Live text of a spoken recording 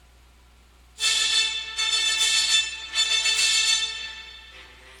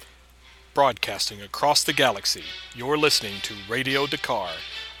Broadcasting across the galaxy, you're listening to Radio Dakar,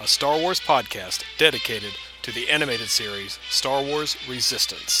 a Star Wars podcast dedicated to the animated series Star Wars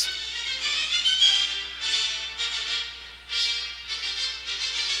Resistance.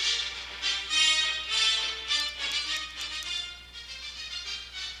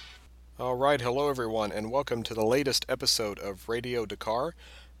 Alright, hello everyone, and welcome to the latest episode of Radio Dakar.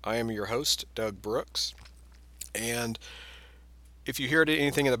 I am your host, Doug Brooks, and if you hear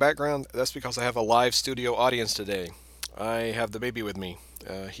anything in the background, that's because I have a live studio audience today. I have the baby with me.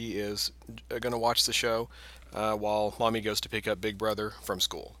 He is going to watch the show while mommy goes to pick up Big Brother from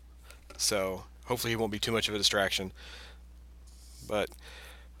school. So hopefully he won't be too much of a distraction. But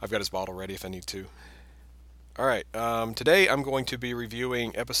I've got his bottle ready if I need to. Alright, today I'm going to be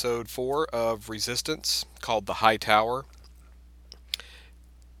reviewing episode 4 of Resistance called The High Tower.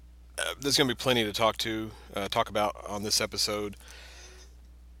 There's going to be plenty to talk about on this episode.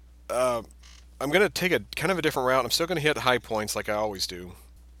 I'm going to take a kind of a different route. I'm still going to hit high points like I always do,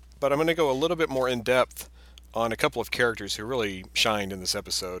 but I'm going to go a little bit more in depth on a couple of characters who really shined in this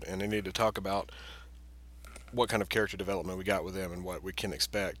episode, and I need to talk about what kind of character development we got with them and what we can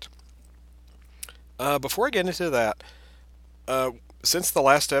expect. Before I get into that, since the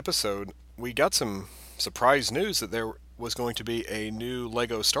last episode, we got some surprise news that there was going to be a new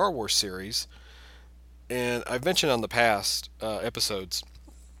Lego Star Wars series, and I've mentioned on the past episodes,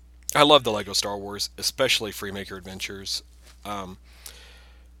 I love the Lego Star Wars, especially Freemaker Adventures.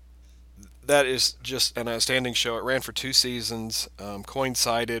 That is just an outstanding show. It ran for 2 seasons,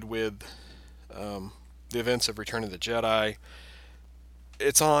 coincided with the events of Return of the Jedi.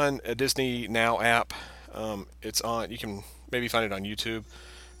 It's on a Disney Now app. You can maybe find it on YouTube,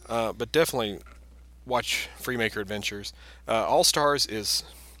 but definitely watch Freemaker Adventures. All Stars is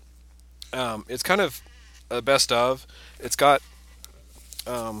it's kind of a best of. It's got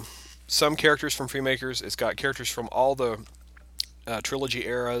some characters from Freemakers. It's got characters from all the trilogy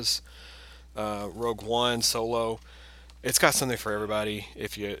eras, Rogue One, Solo. It's got something for everybody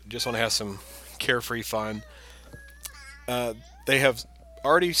if you just want to have some carefree fun. They have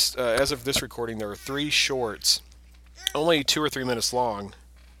already, as of this recording, there are 3 shorts, only 2 or 3 minutes long,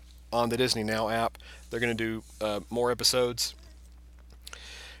 on the Disney Now app. They're going to do more episodes.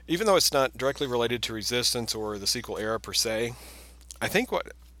 Even though it's not directly related to Resistance or the sequel era per se,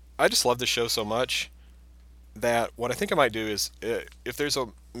 I just love the show so much that what I think I might do is, if there's a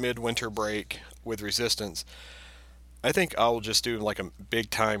midwinter break with Resistance, I think I'll just do like a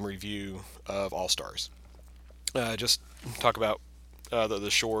big time review of All Stars. Just talk about the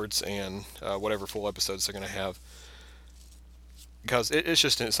shorts and whatever full episodes they're going to have, because it's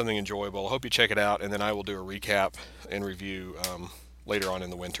just something enjoyable. I hope you check it out, and then I will do a recap and review later on in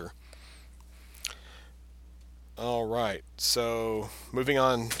the winter. Alright, so moving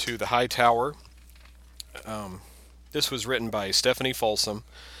on to The High Tower. This was written by Stephanie Folsom,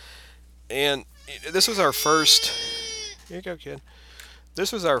 and this was our first... Here you go, kid.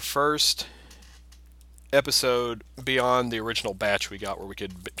 This was our first episode beyond the original batch we got, where we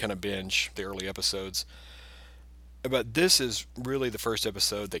could kind of binge the early episodes. But this is really the first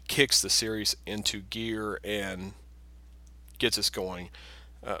episode that kicks the series into gear and gets us going.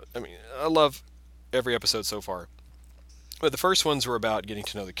 I love every episode so far. But the first ones were about getting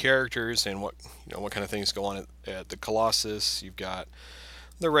to know the characters and what kind of things go on at the Colossus. You've got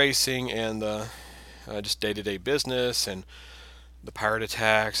the racing and the just day-to-day business and the pirate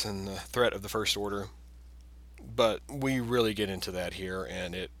attacks and the threat of the First Order. But we really get into that here,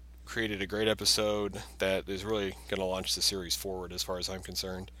 and it created a great episode that is really going to launch the series forward as far as I'm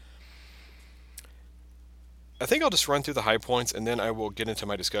concerned. I think I'll just run through the high points, and then I will get into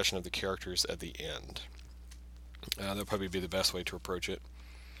my discussion of the characters at the end. That'll probably be the best way to approach it.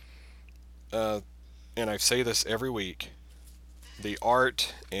 And I say this every week, the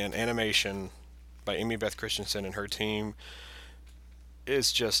art and animation by Amy Beth Christensen and her team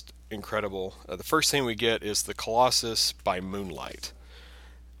is just incredible. The first thing we get is the Colossus by moonlight.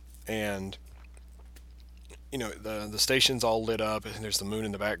 And the station's all lit up, and there's the moon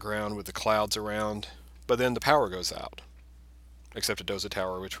in the background with the clouds around, but then the power goes out, except at Doza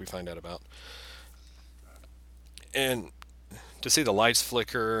Tower, which we find out about. And to see the lights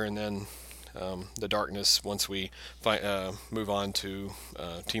flicker, and then the darkness once we move on to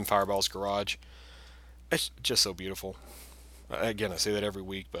Team Fireball's garage, it's just so beautiful. Again, I say that every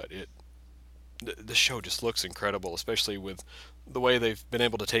week, but the show just looks incredible, especially with the way they've been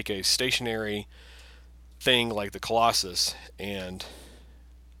able to take a stationary thing like the Colossus and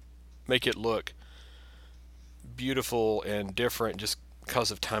make it look beautiful and different just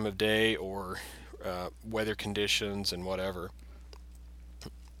because of time of day or weather conditions and whatever.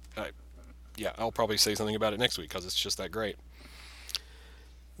 yeah, I'll probably say something about it next week because it's just that great.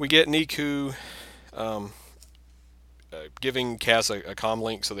 We get Niku um, giving Kaz a comm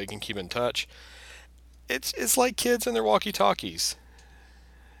link so they can keep in touch. It's like kids and their walkie talkies.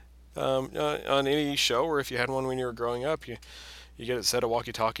 On any show, or if you had one when you were growing up, you get a set of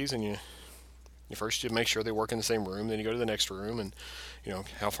walkie talkies, and you make sure they work in the same room. Then you go to the next room, and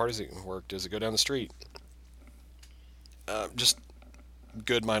how far does it work? Does it go down the street? Just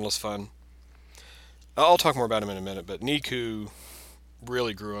good mindless fun. I'll talk more about him in a minute, but Niku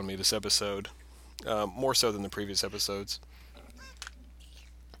really grew on me this episode, more so than the previous episodes.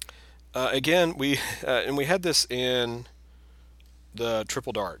 Again, we had this in the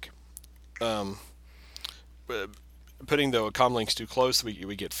Triple Dark. Um, Putting the comm links too close,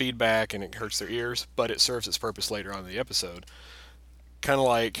 we get feedback and it hurts their ears, but it serves its purpose later on in the episode. Kind of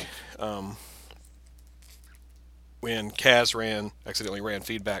like when Kaz accidentally ran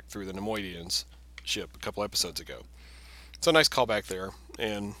feedback through the Nemoidians ship a couple episodes ago. It's a nice callback there,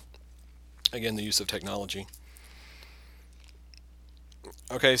 and again, the use of technology.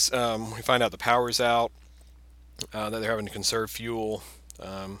 Okay, so, we find out the power's out, that they're having to conserve fuel.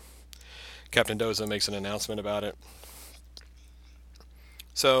 Captain Doza makes an announcement about it.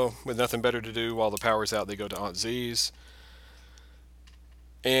 So, with nothing better to do while the power's out, they go to Aunt Z's.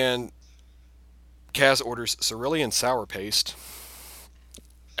 And Kaz orders cerulean sour paste.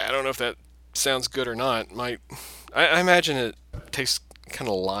 I don't know if that sounds good or not. I imagine it tastes kind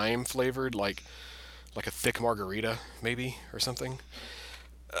of lime flavored, like a thick margarita, maybe, or something.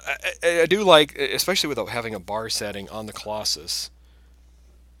 I do like, especially with having a bar setting on the Colossus.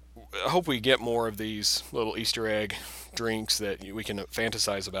 I hope we get more of these little Easter egg drinks that we can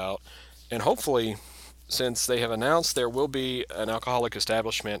fantasize about. And hopefully, since they have announced there will be an alcoholic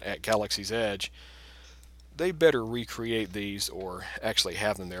establishment at Galaxy's Edge, they better recreate these or actually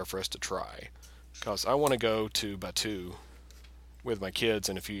have them there for us to try. Because I want to go to Batuu with my kids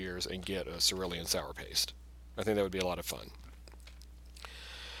in a few years and get a cerulean sour paste. I think that would be a lot of fun.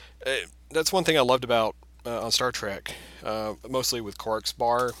 That's one thing I loved about on Star Trek, mostly with Quark's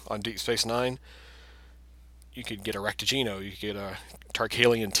bar on Deep Space Nine. You could get a Rectigino, you could get a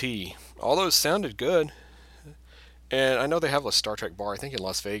Tarkalian tea. All those sounded good. And I know they have a Star Trek bar, I think in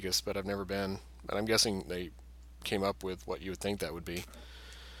Las Vegas, but I've never been. And I'm guessing they came up with what you would think that would be.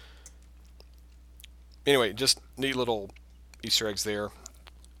 Anyway, just neat little Easter eggs there.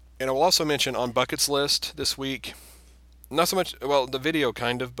 And I will also mention on Bucket's list this week, not so much, well, the video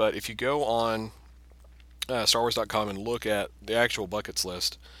kind of, but if you go on StarWars.com and look at the actual Buckets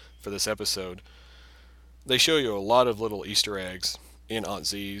list for this episode, they show you a lot of little Easter eggs in Aunt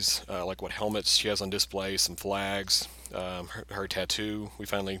Z's, like what helmets she has on display, some flags, her tattoo. We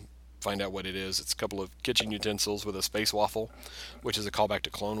finally find out what it is. It's a couple of kitchen utensils with a space waffle, which is a callback to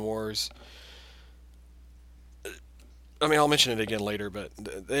Clone Wars. I mean, I'll mention it again later, but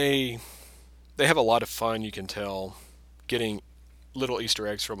they have a lot of fun, you can tell, getting little Easter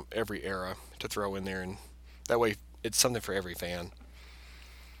eggs from every era to throw in there, and that way it's something for every fan.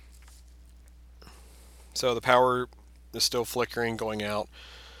 So the power is still flickering, going out,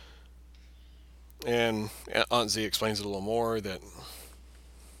 and Aunt Z explains it a little more that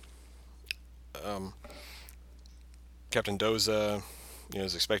Captain Doza,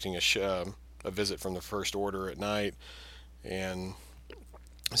 is expecting a visit from the First Order at night, and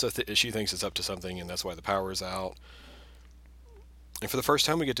so she thinks it's up to something, and that's why the power is out. And for the first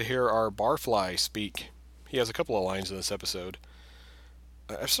time, we get to hear our Barfly speak. He has a couple of lines in this episode.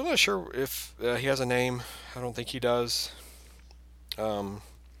 I'm still not sure if he has a name. I don't think he does. But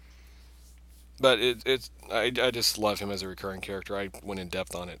I just love him as a recurring character. I went in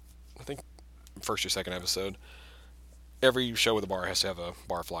depth on it. I think first or second episode. Every show with a bar has to have a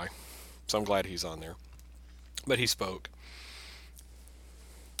Barfly, so I'm glad he's on there. But he spoke.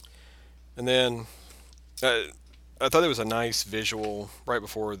 And then I thought it was a nice visual right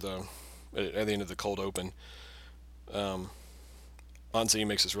before at the end of the cold open. Aunt Z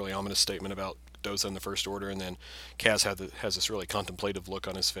makes this really ominous statement about Doza and the First Order, and then Kaz has this really contemplative look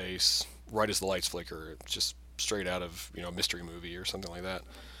on his face right as the lights flicker. It's just straight out of a mystery movie or something like that.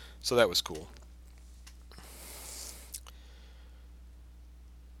 So that was cool.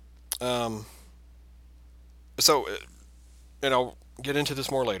 And I'll get into this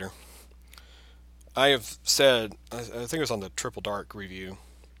more later. I have said, I think it was on the Triple Dark review,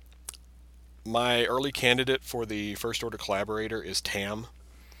 my early candidate for the First Order collaborator is Tam.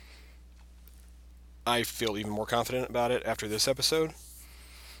 I feel even more confident about it after this episode,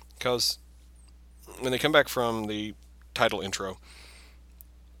 because when they come back from the title intro,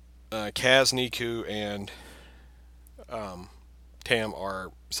 Kaz, Niku, and Tam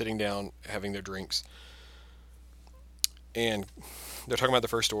are sitting down, having their drinks, and they're talking about the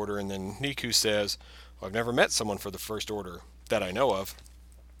First Order, and then Niku says, well, I've never met someone for the First Order that I know of.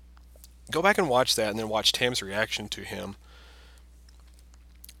 Go back and watch that, and then watch Tam's reaction to him.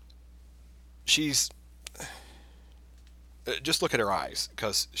 She's... Just look at her eyes,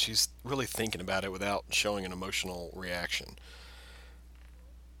 because she's really thinking about it without showing an emotional reaction.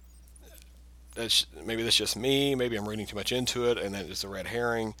 Maybe that's just me, maybe I'm reading too much into it, and then it's a red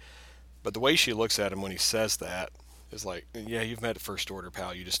herring. But the way she looks at him when he says that is like, yeah, you've met First Order,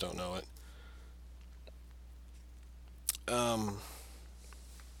 pal, you just don't know it.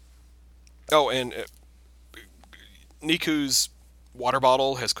 Oh, and Niku's water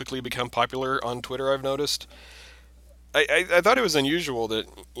bottle has quickly become popular on Twitter, I've noticed. I thought it was unusual that,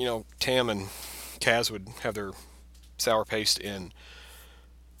 Tam and Kaz would have their sour paste in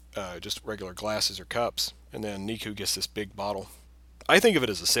just regular glasses or cups, and then Niku gets this big bottle. I think of it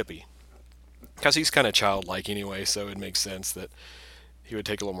as a sippy, because he's kind of childlike anyway, so it makes sense that he would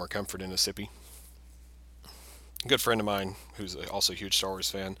take a little more comfort in a sippy. A good friend of mine, who's also a huge Star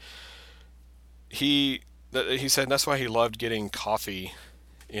Wars fan, he said that's why he loved getting coffee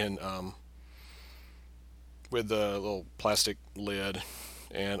in with the little plastic lid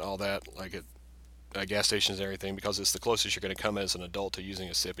and all that, like at gas stations and everything, because it's the closest you're going to come as an adult to using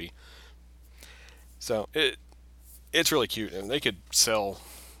a sippy. So it's really cute, and they could sell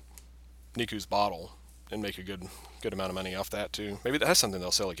Niku's bottle and make a good amount of money off that too. Maybe that's something they'll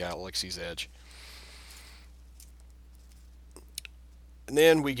sell at Galaxy's Edge. And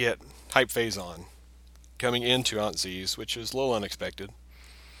then we get Hype Phazon coming into Aunt Z's, which is a little unexpected,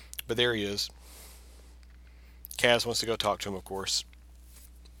 but there he is. Kaz wants to go talk to him, of course.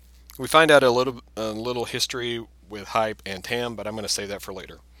 We find out a little history with Hype and Tam, but I'm going to save that for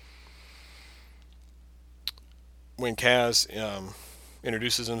later. When Kaz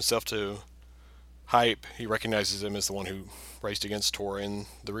introduces himself to Hype, he recognizes him as the one who raced against Torin,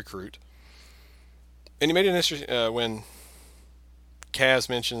 the recruit. And he made an interesting... when Kaz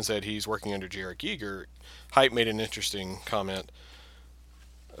mentions that he's working under Jarek Yeager, Hype made an interesting comment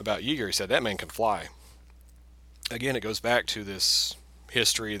about Yeager. He said, that man can fly. Again, it goes back to this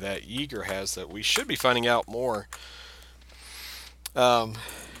history that Yeager has that we should be finding out more.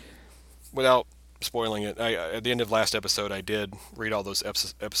 Without spoiling it, at the end of last episode, I did read all those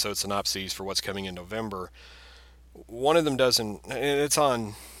episode synopses for what's coming in November. One of them doesn't, and it's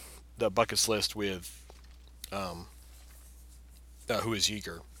on the buckets list with who is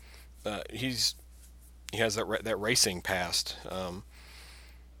Yeager. He has that racing past.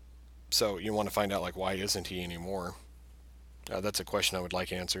 So you want to find out, like, why isn't he anymore? That's a question I would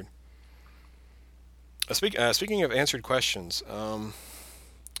like answered. Speaking of answered questions,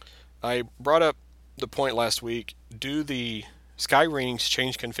 I brought up the point last week, do the Sky Rings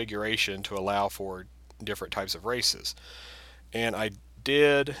change configuration to allow for different types of races? And I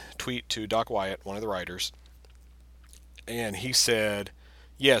did tweet to Doc Wyatt, one of the writers, and he said,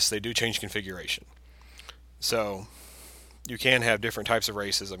 yes, they do change configuration. So you can have different types of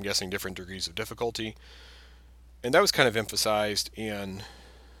races, I'm guessing different degrees of difficulty. And that was kind of emphasized in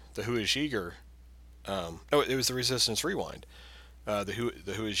the Who is Yeager. It was the Resistance Rewind. The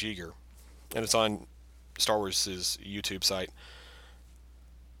Who is Yeager. And it's on Star Wars' YouTube site.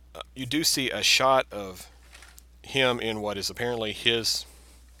 You do see a shot of him in what is apparently his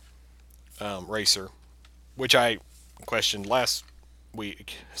racer, which I questioned last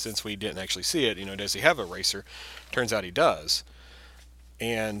week since we didn't actually see it. Does he have a racer? Turns out he does.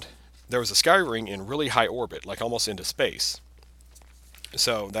 And there was a sky ring in really high orbit, like almost into space.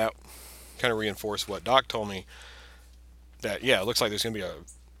 So that kind of reinforced what Doc told me, that it looks like there's going to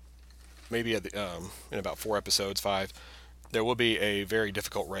be in about 4 episodes, 5, there will be a very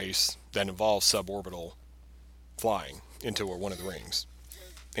difficult race that involves suborbital flying into one of the rings.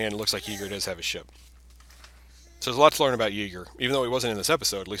 And it looks like Yeager does have a ship. So there's a lot to learn about Yeager. Even though he wasn't in this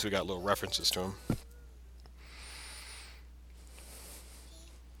episode, at least we got little references to him.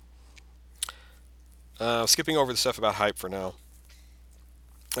 Skipping over the stuff about Hype for now.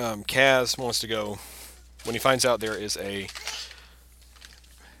 Kaz wants to go, when he finds out there is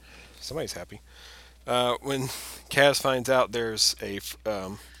somebody's happy. When Kaz finds out there's a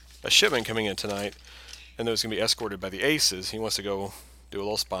shipment coming in tonight, and that it's going to be escorted by the Aces, he wants to go do a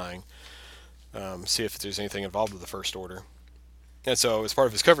little spying, see if there's anything involved with the First Order. And so, as part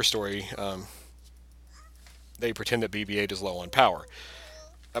of his cover story, they pretend that BB-8 is low on power.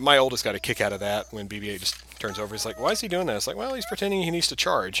 My oldest got a kick out of that when BB-8 just turns over. He's like, why is he doing that? It's like, well, he's pretending he needs to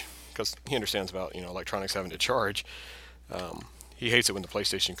charge, because he understands about electronics having to charge. He hates it when the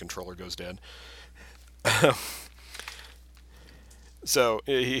PlayStation controller goes dead. So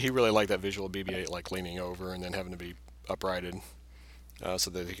he really liked that visual of BB-8 like leaning over and then having to be uprighted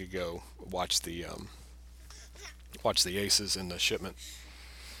so that he could go watch the aces in the shipment.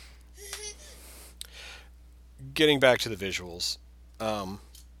 Getting back to the visuals, um,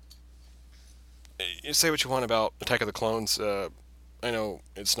 you say what you want about Attack of the Clones. I know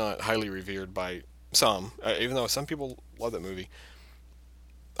it's not highly revered by some, even though some people love that movie.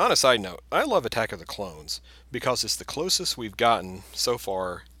 On a side note, I love Attack of the Clones because it's the closest we've gotten so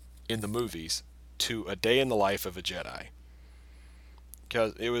far in the movies to a day in the life of a Jedi.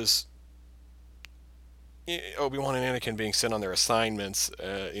 Because it was Obi-Wan and Anakin being sent on their assignments,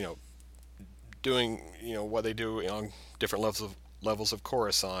 doing what they do on different levels of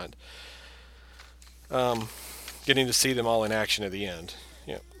Coruscant, um, getting to see them all in action at the end.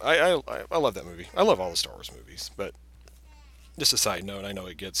 I love that movie. I love all the Star Wars movies, but just a side note, I know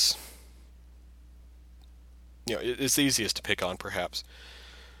it gets it's the easiest to pick on perhaps,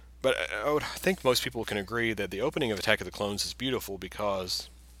 but I would think most people can agree that the opening of Attack of the Clones is beautiful because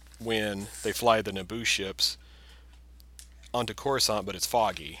when they fly the Naboo ships onto Coruscant, but it's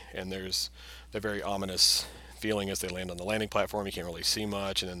foggy and there's the very ominous feeling as they land on the landing platform. You can't really see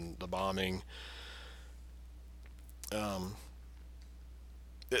much, and then the bombing. Um,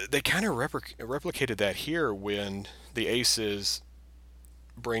 they kind of replicated that here when the Aces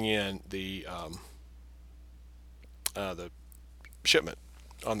bring in the shipment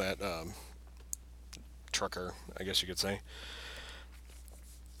on that trucker, I guess you could say,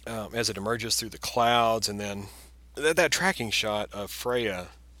 as it emerges through the clouds, and then that tracking shot of Freya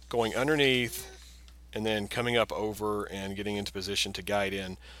going underneath and then coming up over and getting into position to guide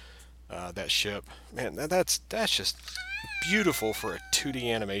in that ship. Man, that's just beautiful for a 2D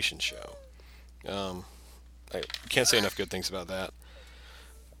animation show. Um, I can't say enough good things about that.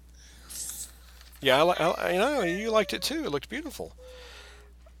 Yeah, I know you liked it too. It looked beautiful.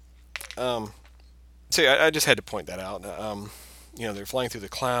 Um, See, I just had to point that out. They're flying through the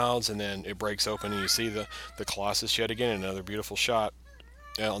clouds, and then it breaks open, and you see the Colossus yet again. Another beautiful shot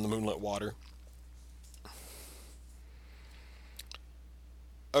on the moonlit water.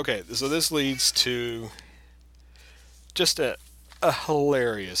 Okay, so this leads to just a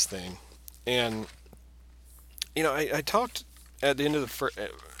hilarious thing, and I talked at the end of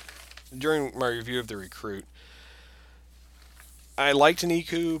during my review of the Recruit. I liked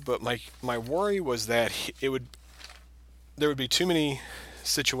Niku, but my worry was that there would be too many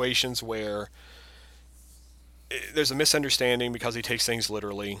situations where there's a misunderstanding because he takes things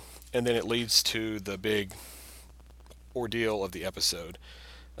literally, and then it leads to the big ordeal of the episode.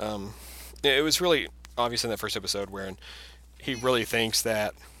 Um, it was really obvious in that first episode where he really thinks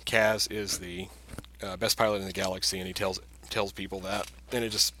that Kaz is the best pilot in the galaxy, and he tells people that, and it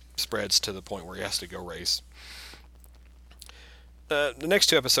just spreads to the point where he has to go race. The next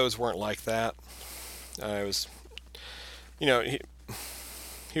two episodes weren't like that. It was, you know,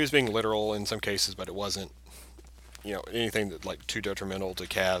 he was being literal in some cases, but it wasn't, anything that like too detrimental to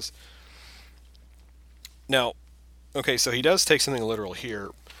Kaz. Now, okay, so he does take something literal here,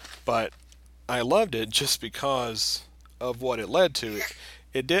 but I loved it just because of what it led to.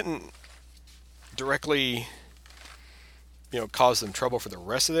 It didn't directly, cause them trouble for the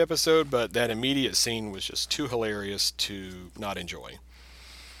rest of the episode, but that immediate scene was just too hilarious to not enjoy.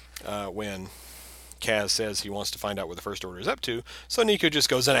 When Kaz says he wants to find out what the First Order is up to, so Niku just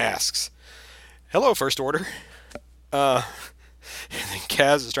goes and asks, "Hello, First Order." Uh, and then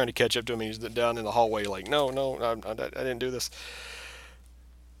Kaz is trying to catch up to him, and he's down in the hallway like, "No, no, I didn't do this."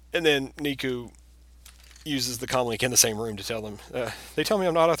 And then Niku uses the comlink in the same room to tell them, "They tell me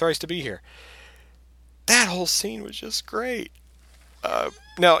I'm not authorized to be here." That whole scene was just great.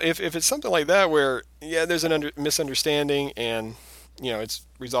 Now, if it's something like that where, yeah, there's an misunderstanding and, it's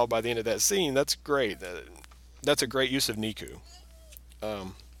resolved by the end of that scene, that's great. That's a great use of Niku.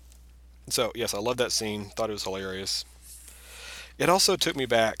 Um, so, yes, I love that scene. Thought it was hilarious. It also took me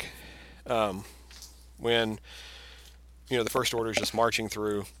back um, when, the First Order is just marching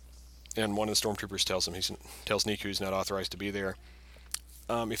through, and one of the stormtroopers tells Niku he's not authorized to be there.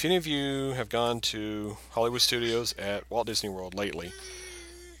 If any of you have gone to Hollywood Studios at Walt Disney World lately,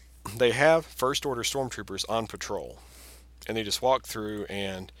 they have First Order stormtroopers on patrol, and they just walk through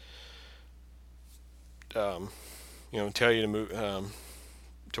and um, tell you to move,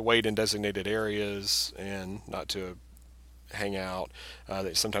 to wait in designated areas and not to hang out.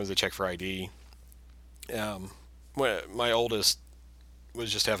 Sometimes they check for ID. My oldest was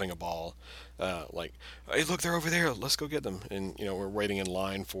just having a ball. Like, "Hey, look, they're over there. Let's go get them." And we're waiting in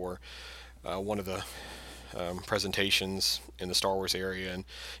line for one of the presentations in the Star Wars area, and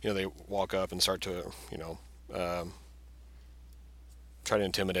they walk up and start to um, try to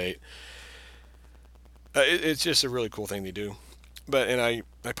intimidate. It's just a really cool thing they do. And I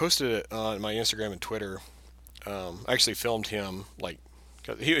posted it on my Instagram and Twitter. I actually filmed him, like,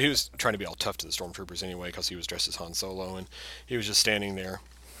 'cause he was trying to be all tough to the stormtroopers anyway, because he was dressed as Han Solo, and he was just standing there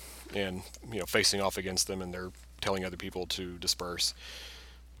and, facing off against them, and they're telling other people to disperse.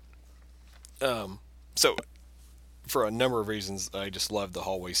 So for a number of reasons, I just loved the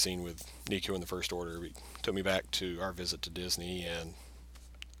hallway scene with Niku and the First Order. It took me back to our visit to Disney, and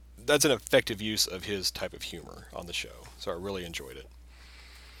that's an effective use of his type of humor on the show. So I really enjoyed it.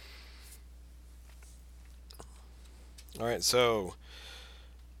 All right, so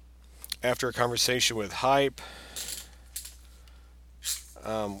after a conversation with Hype,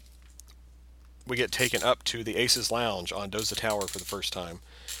 we get taken up to the Aces Lounge on Doza Tower for the first time.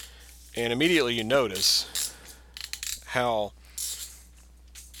 And immediately you notice how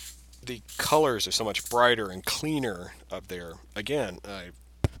the colors are so much brighter and cleaner up there. Again, I've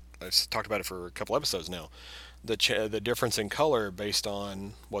talked about it for a couple episodes now. The difference in color based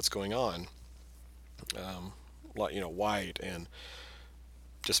on what's going on. White and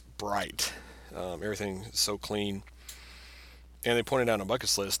just bright. Everything so clean. And they pointed out on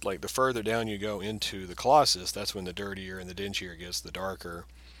Bucket's list, like, the further down you go into the Colossus, that's when the dirtier and the dingier it gets, the darker.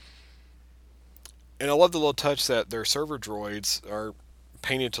 And I love the little touch that their server droids are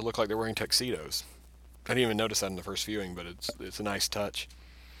painted to look like they're wearing tuxedos. I didn't even notice that in the first viewing, but it's a nice touch.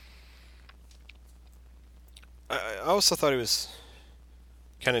 I also thought it was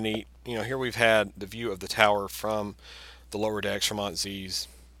kind of neat. Here we've had the view of the tower from the lower decks from Aunt Z's,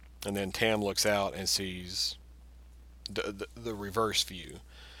 and then Tam looks out and sees the reverse view.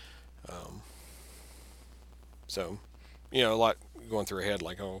 So, a lot going through her head,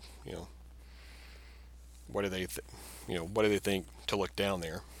 like, oh, what do they, what do they think to look down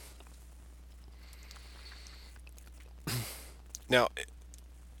there? Now,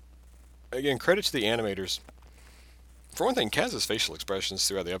 again, credit to the animators. For one thing, Kaz's facial expressions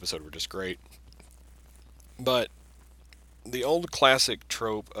throughout the episode were just great. But the old classic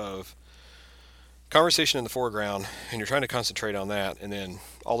trope of conversation in the foreground, and you're trying to concentrate on that, and then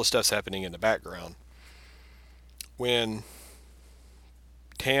all the stuff's happening in the background. When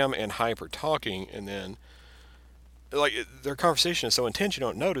Tam and Hype are talking, and then, like, their conversation is so intense you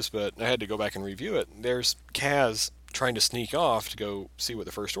don't notice, but I had to go back and review it. There's Kaz trying to sneak off to go see what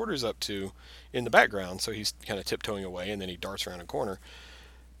the First Order's up to in the background, so he's kind of tiptoeing away, and then he darts around a corner.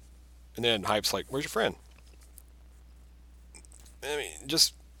 And then Hype's like, "Where's your friend?" I mean,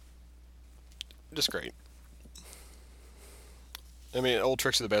 just great. I mean, old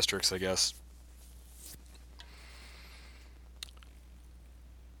tricks are the best tricks, I guess.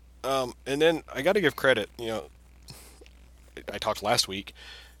 And then I got to give credit. I talked last week.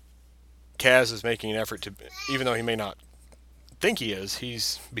 Kaz is making an effort to, even though he may not think he is,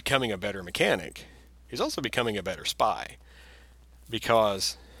 he's becoming a better mechanic. He's also becoming a better spy,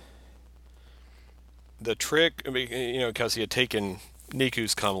 because the trick, because he had taken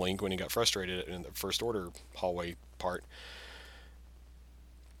Niku's comlink when he got frustrated in the First Order hallway part.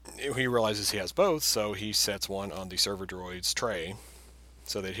 He realizes he has both, so he sets one on the server droid's tray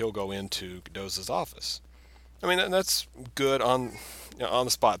so that he'll go into Doza's office. I mean, that's good on the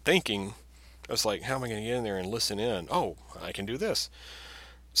spot thinking. I was like, how am I going to get in there and listen in? Oh, I can do this.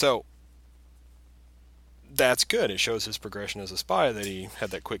 So that's good. It shows his progression as a spy that he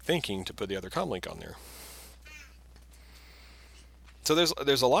had that quick thinking to put the other comlink on there. So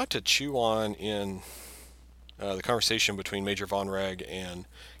there's a lot to chew on in the conversation between Major Von Reg and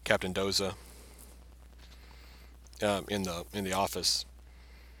Captain Doza in the office.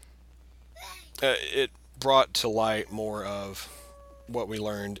 It brought to light more of what we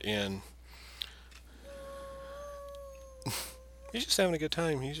learned in. He's just having a good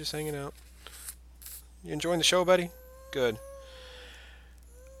time. He's just hanging out. You enjoying the show, buddy? Good.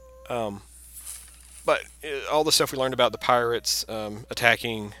 But all the stuff we learned about the pirates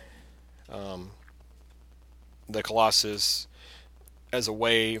attacking the Colossus as a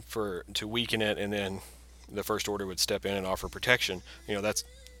way to weaken it, and then the First Order would step in and offer protection. That's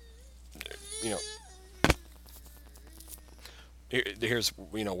here's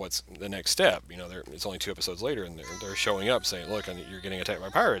what's the next step. It's only 2 episodes later, and they're showing up saying, "Look, you're getting attacked by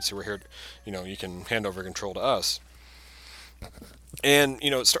pirates. So we're here. You can hand over control to us." And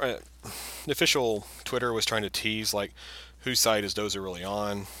the official Twitter was trying to tease, like, whose side is Doza really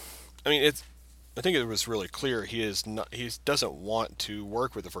on. I mean, I think it was really clear he doesn't want to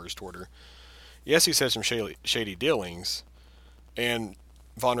work with the First Order. Yes, he's had some shady dealings, and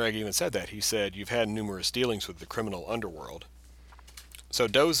Von Reg even said that. He said, "You've had numerous dealings with the criminal underworld." So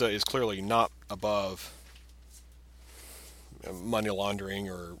Doza is clearly not above money laundering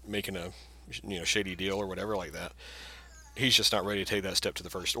or making a shady deal or whatever like that. He's just not ready to take that step to the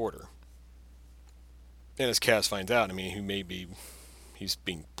First Order. And as Kaz finds out, I mean, he's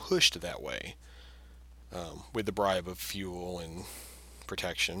being pushed that way with the bribe of fuel and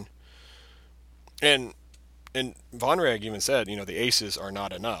protection. And Von Reg even said, the aces are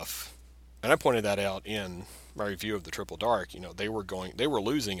not enough. And I pointed that out in my review of the Triple Dark. They were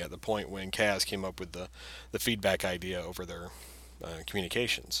losing at the point when Kaz came up with the feedback idea over their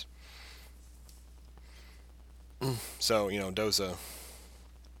communications. So Doza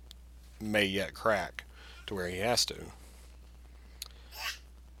may yet crack to where he has to.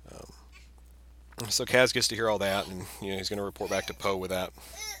 So Kaz gets to hear all that, and he's going to report back to Poe with that.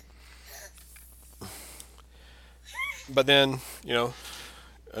 But then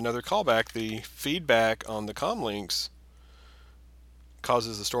another callback, the feedback on the comm links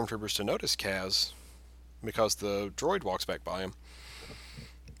causes the stormtroopers to notice Kaz because the droid walks back by him.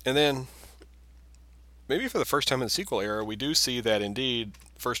 And then, maybe for the first time in the sequel era, we do see that indeed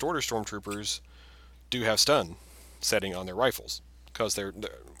First Order stormtroopers do have stun setting on their rifles. Because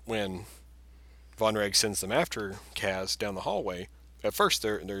when Von Reg sends them after Kaz down the hallway, at first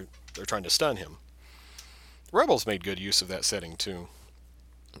they're trying to stun him. Rebels made good use of that setting too,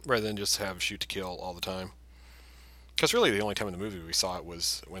 rather than just have shoot to kill all the time. Because really, the only time in the movie we saw it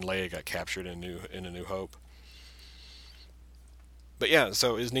was when Leia got captured in A New Hope. But yeah,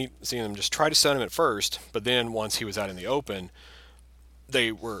 so it was neat seeing them just try to stun him at first, but then once he was out in the open,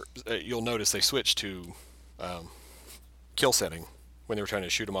 you'll notice they switched to kill setting when they were trying to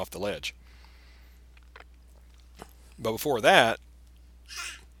shoot him off the ledge. But before that,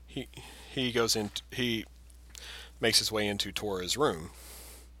 he makes his way into Tora's room,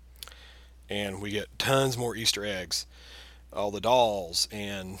 and we get tons more Easter eggs, all the dolls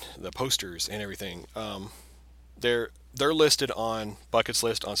and the posters and everything. They're listed on Bucket's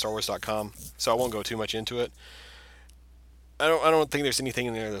list on StarWars.com, so I won't go too much into it. I don't think there's anything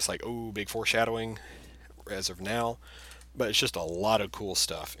in there that's like, oh, big foreshadowing as of now, but it's just a lot of cool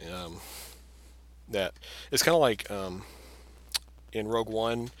stuff. That it's kind of like in Rogue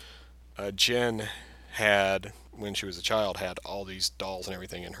One, Jen had, when she was a child, had all these dolls and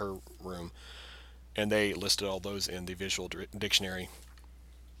everything in her room, and they listed all those in the visual dictionary.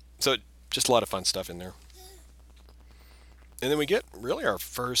 So just a lot of fun stuff in there. And then we get really our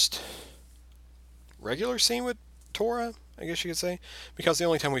first regular scene with Tora, I guess you could say, because the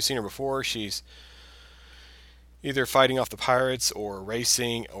only time we've seen her before, she's either fighting off the pirates or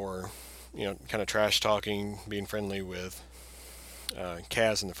racing or kind of trash talking, being friendly with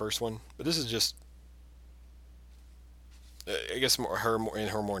Kaz in the first one. But this is just, I guess, her in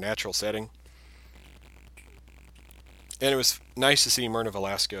her more natural setting. And it was nice to see Myrna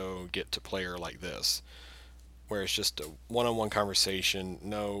Velasco get to play her like this, where it's just a one-on-one conversation,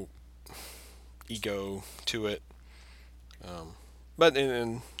 no ego to it. But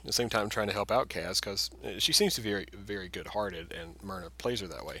in the same time, trying to help out Kaz, because she seems to be very, very good-hearted, and Myrna plays her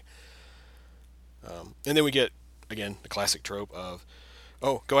that way. And then we get, again, the classic trope of,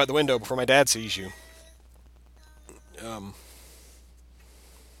 oh, go out the window before my dad sees you.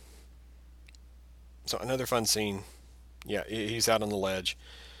 So another fun scene. Yeah, he's out on the ledge.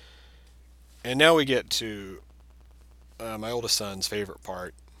 And now we get to my oldest son's favorite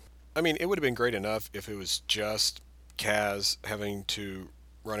part. I mean, it would have been great enough if it was just Kaz having to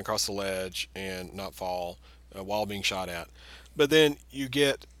run across the ledge and not fall while being shot at. But then you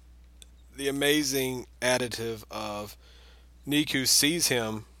get the amazing additive of Neeku sees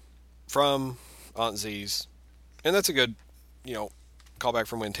him from Aunt Z's, and that's a good, callback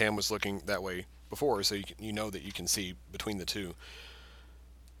from when Tam was looking that way before, so you know that you can see between the two.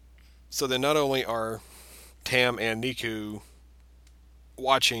 So then not only are Tam and Neeku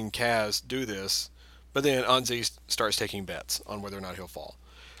watching Kaz do this, but then Aunt Z starts taking bets on whether or not he'll fall.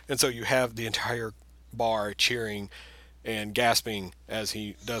 And so you have the entire bar cheering and gasping as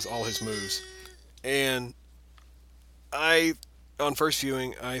he does all his moves. And on first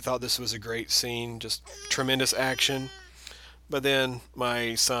viewing, I thought this was a great scene, just tremendous action. But then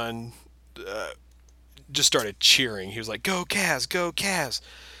my son just started cheering. He was like, "Go Kaz, go Kaz!"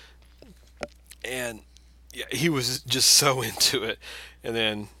 And yeah, he was just so into it. And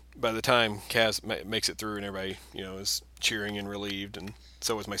then by the time Kaz makes it through and everybody, is cheering and relieved, and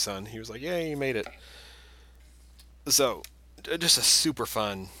so was my son. He was like, "Yay, you made it." So, just a super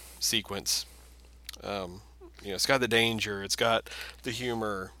fun sequence. It's got the danger, it's got the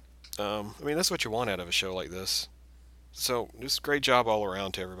humor. I mean, that's what you want out of a show like this. So, just great job all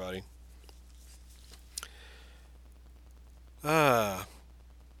around to everybody. All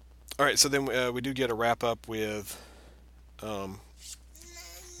right, so then we do get a wrap up with Um,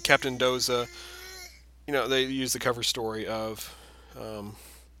 Captain Doza, they use the cover story of um,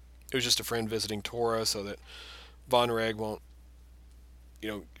 it was just a friend visiting Tora so that Von Reg won't,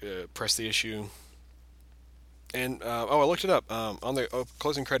 press the issue. And I looked it up. On the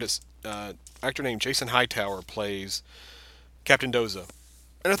closing credits, actor named Jason Hightower plays Captain Doza,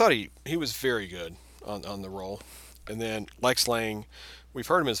 and I thought he was very good on the role. And then Lex Lang, we've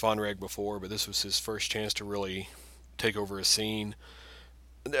heard him as Von Reg before, but this was his first chance to really take over a scene.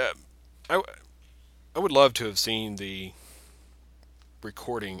 I I would love to have seen the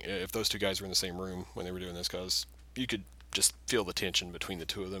recording if those two guys were in the same room when they were doing this, because you could just feel the tension between the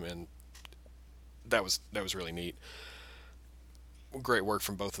two of them, and that was really neat. Great work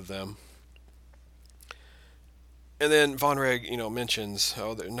from both of them. And then Von Reg, mentions,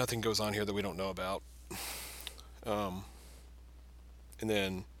 nothing goes on here that we don't know about. Um, and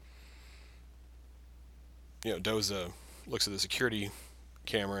then, Doza looks at the security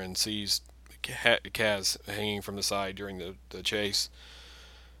camera and sees Kaz hanging from the side during the chase.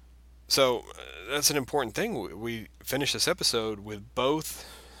 So that's an important thing. We finished this episode with both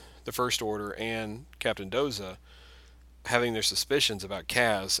the First Order and Captain Doza having their suspicions about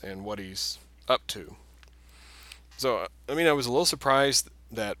Kaz and what he's up to. So, I mean, I was a little surprised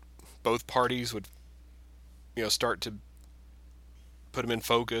that both parties would, start to put him in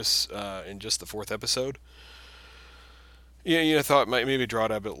focus in just the fourth episode. Yeah, thought might maybe draw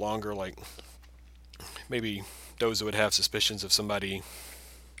it out a bit longer. Like maybe Doza would have suspicions of somebody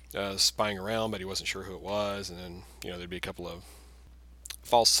spying around, but he wasn't sure who it was, and then there'd be a couple of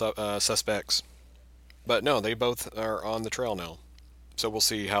false suspects. But no, they both are on the trail now, so we'll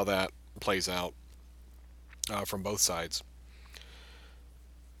see how that plays out from both sides.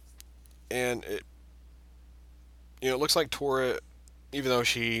 And it looks like Tora, even though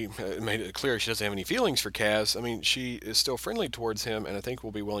she made it clear she doesn't have any feelings for Kaz, I mean, she is still friendly towards him, and I think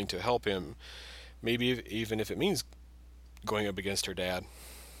will be willing to help him, maybe even if it means going up against her dad.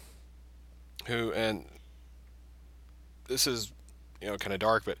 And this is, kind of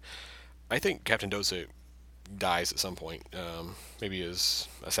dark, but I think Captain Doza dies at some point. Maybe is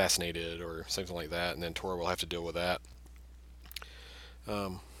assassinated or something like that, and then Tora will have to deal with that.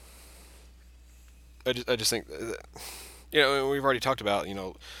 Um, I just think, we've already talked about, they're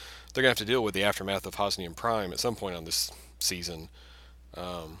going to have to deal with the aftermath of Hosnian Prime at some point on this season.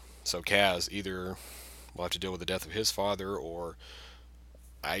 So Kaz either will have to deal with the death of his father, or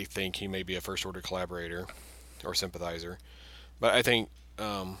I think he may be a First Order collaborator or sympathizer. But I think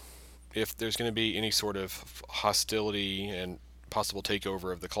if there's going to be any sort of hostility and possible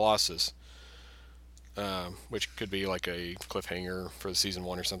takeover of the Colossus, which could be like a cliffhanger for the season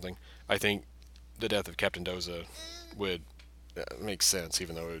 1 or something, I think the death of Captain Doza would make sense,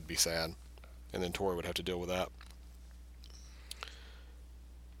 even though it would be sad. And then Tora would have to deal with that.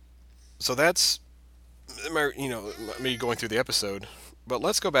 So that's me going through the episode. But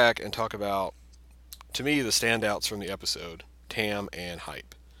let's go back and talk about, to me, the standouts from the episode, Tam and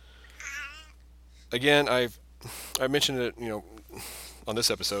Hype. Again, I mentioned it, on this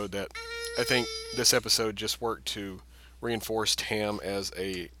episode, that I think this episode just worked to reinforce Tam as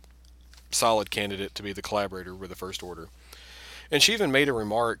a solid candidate to be the collaborator with the First Order. And she even made a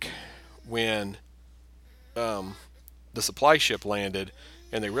remark when the supply ship landed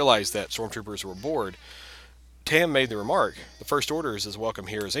and they realized that stormtroopers were aboard. Tam made the remark, "The First Order is as welcome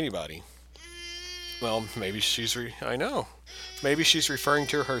here as anybody." Well, maybe I know. Maybe she's referring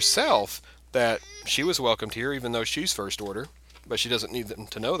to herself, that she was welcomed here even though she's First Order, but she doesn't need them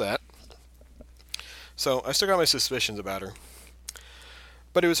to know that. So I still got my suspicions about her.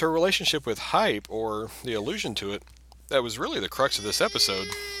 But it was her relationship with Hype, or the allusion to it, that was really the crux of this episode.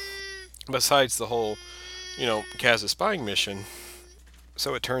 Besides the whole, Kaz's spying mission.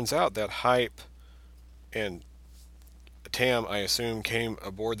 So it turns out that Hype and Tam, I assume, came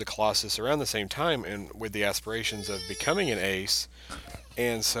aboard the Colossus around the same time and with the aspirations of becoming an ace.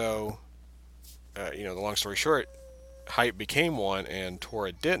 And so, the long story short, Hype became one and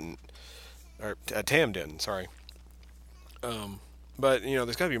Tora didn't. Or Tam didn't, sorry. But,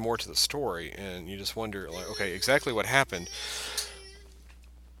 there's got to be more to the story, and you just wonder, like, okay, exactly what happened.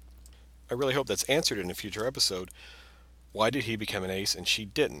 I really hope that's answered in a future episode. Why did he become an ace and she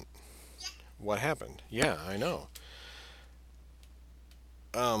didn't? What happened? Yeah, I know.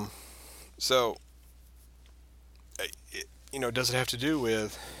 So, does it have to do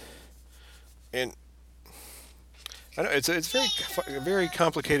with, and I know it's a very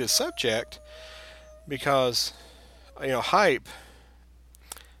complicated subject, because, Hype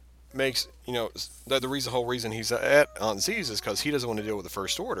makes, the whole reason he's at Aunt Z's is because he doesn't want to deal with the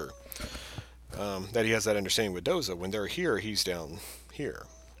First Order. that he has that understanding with Doza. When they're here, he's down here.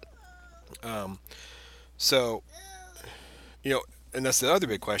 So, and that's the other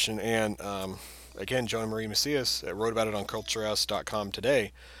big question. And again, Joan Marie Macias wrote about it on Culturehouse.com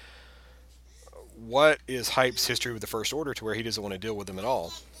today. What is Hype's history with the First Order to where he doesn't want to deal with them at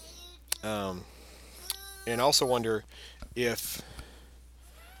all? Um, and also wonder if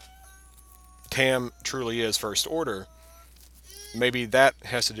Tam truly is First Order. Maybe that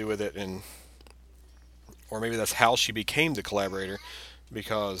has to do with it, or maybe that's how she became the collaborator,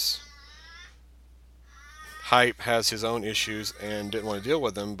 because Hype has his own issues and didn't want to deal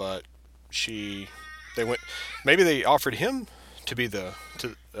with them, but she, they went, maybe they offered him to be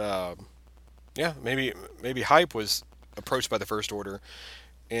yeah, maybe Hype was approached by the First Order,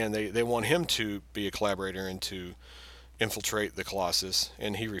 and they want him to be a collaborator and to infiltrate the Colossus,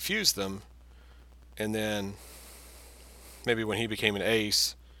 and he refused them, and then maybe when he became an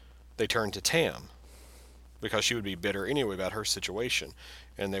ace, they turned to Tam because she would be bitter anyway about her situation,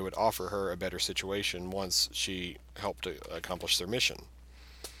 and they would offer her a better situation once she helped to accomplish their mission.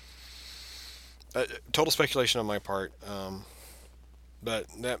 Total speculation on my part, but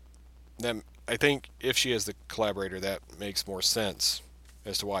that I think if she is the collaborator, that makes more sense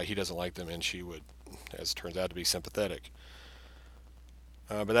as to why he doesn't like them, and she would, as it turns out, to be sympathetic.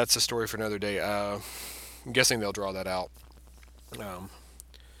 But that's a story for another day. I'm guessing they'll draw that out. Um,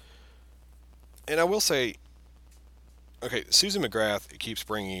 and I will say, okay, Susan McGrath keeps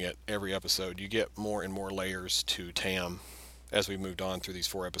bringing it every episode. You get more and more layers to Tam as we moved on through these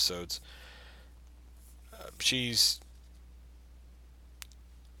 4 episodes. She's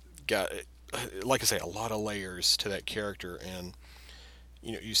got, like I say, a lot of layers to that character, and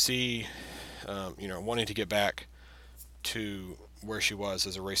you see, wanting to get back to where she was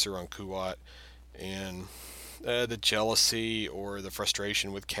as a racer on Kuat, and the jealousy or the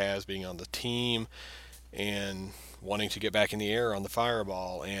frustration with Kaz being on the team, and wanting to get back in the air on the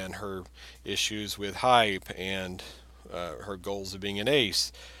Fireball, and her issues with Hype, and her goals of being an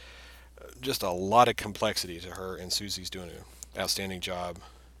ace. Just a lot of complexity to her, and Susie's doing an outstanding job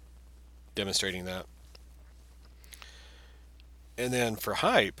demonstrating that. And then for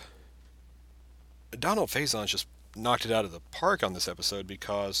Hype, Donald Faison just knocked it out of the park on this episode,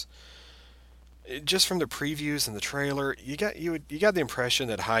 because just from the previews and the trailer, you got the impression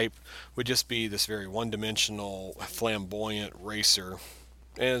that Hype would just be this very one-dimensional, flamboyant racer.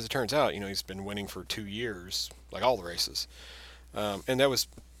 And as it turns out, he's been winning for 2 years, like all the races. And that was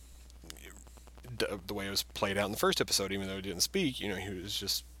the way it was played out in the first episode. Even though he didn't speak, he was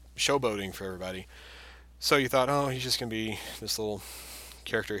just showboating for everybody. So you thought, oh, he's just going to be this little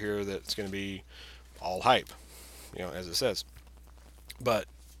character here that's going to be all hype, as it says. But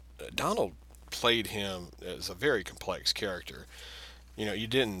Donald played him as a very complex character. You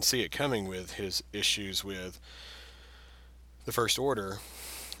didn't see it coming with his issues with the First Order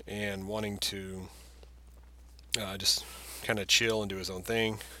and wanting to just kind of chill and do his own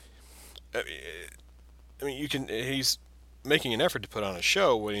thing. I mean, he's making an effort to put on a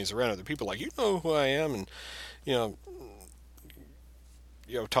show when he's around other people, like, you know who I am, and you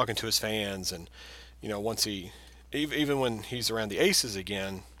know, talking to his fans, and once he, even when he's around the aces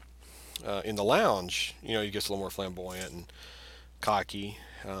again, in the lounge, he gets a little more flamboyant and cocky.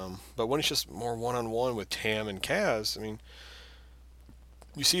 But when it's just more one-on-one with Tam and Kaz, I mean,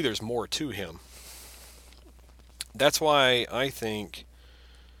 you see there's more to him. That's why I think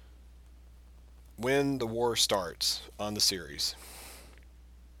when the war starts on the series,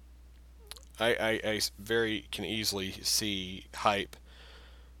 I very can easily see Hype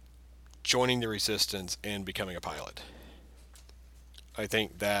joining the Resistance and becoming a pilot. I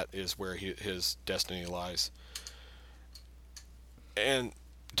think that is where his destiny lies. And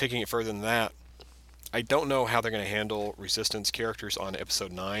taking it further than that, I don't know how they're going to handle Resistance characters on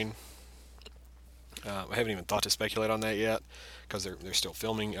episode 9. I haven't even thought to speculate on that yet, because they're still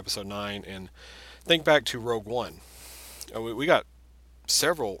filming episode 9. And think back to Rogue One. We got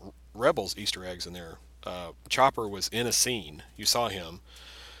several Rebels Easter eggs in there. Chopper was in a scene. You saw him.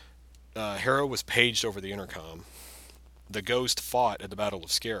 Hera was paged over the intercom. The Ghost fought at the Battle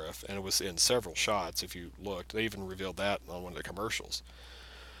of Scarif, and it was in several shots if you looked. They even revealed that on one of the commercials.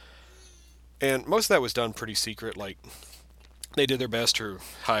 And most of that was done pretty secret. Like, they did their best to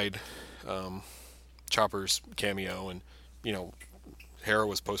hide Chopper's cameo, and, Hera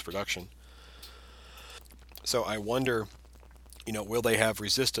was post-production. So I wonder, will they have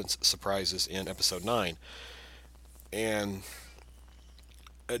Resistance surprises in episode 9? And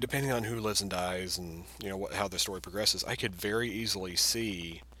depending on who lives and dies, and how the story progresses, I could very easily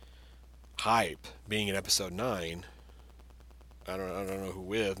see Hype being in episode 9 I don't know who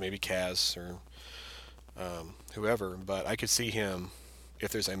with, maybe Kaz or whoever, but I could see him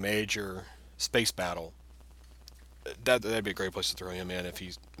if there's a major space battle. That'd be a great place to throw him in if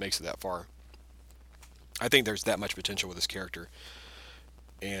he makes it that far. I think there's that much potential with this character,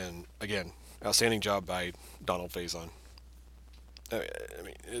 and again, outstanding job by Donald Faison. I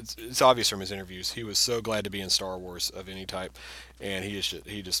mean, it's obvious from his interviews. He was so glad to be in Star Wars of any type, and he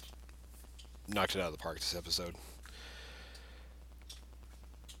just knocked it out of the park this episode.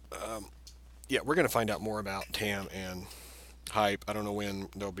 Yeah, we're gonna find out more about Tam and Hype. I don't know when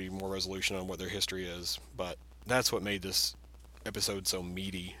there'll be more resolution on what their history is, but that's what made this episode so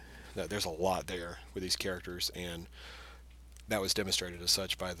meaty. That there's a lot there with these characters, and that was demonstrated as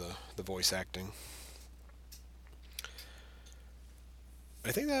such by the voice acting.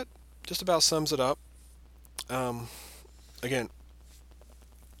 I think that just about sums it up. Um, Again,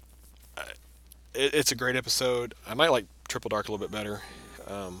 it's a great episode. I might like Triple Dark a little bit better,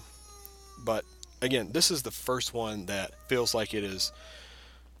 um, but again, this is the first one that feels like it is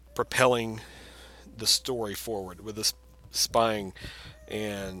propelling the story forward with this spying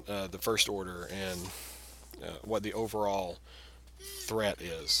and the First Order and what the overall threat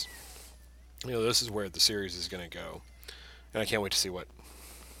is. This is where the series is going to go, and I can't wait to see what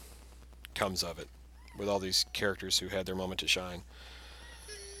comes of it with all these characters who had their moment to shine.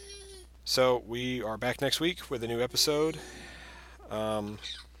 So we are back next week with a new episode. Um,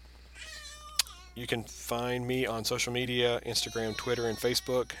 you can find me on social media, Instagram, Twitter, and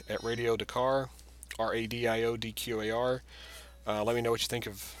Facebook at Radio Dakar, RADIODQAR. Let me know what you think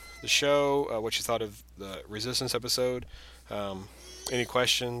of the show, what you thought of the Resistance episode, um, any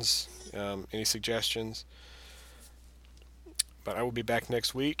questions, any suggestions. But I will be back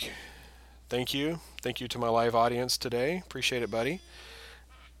next week. Thank you. Thank you to my live audience today. Appreciate it, buddy.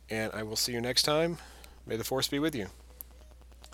 And I will see you next time. May the Force be with you.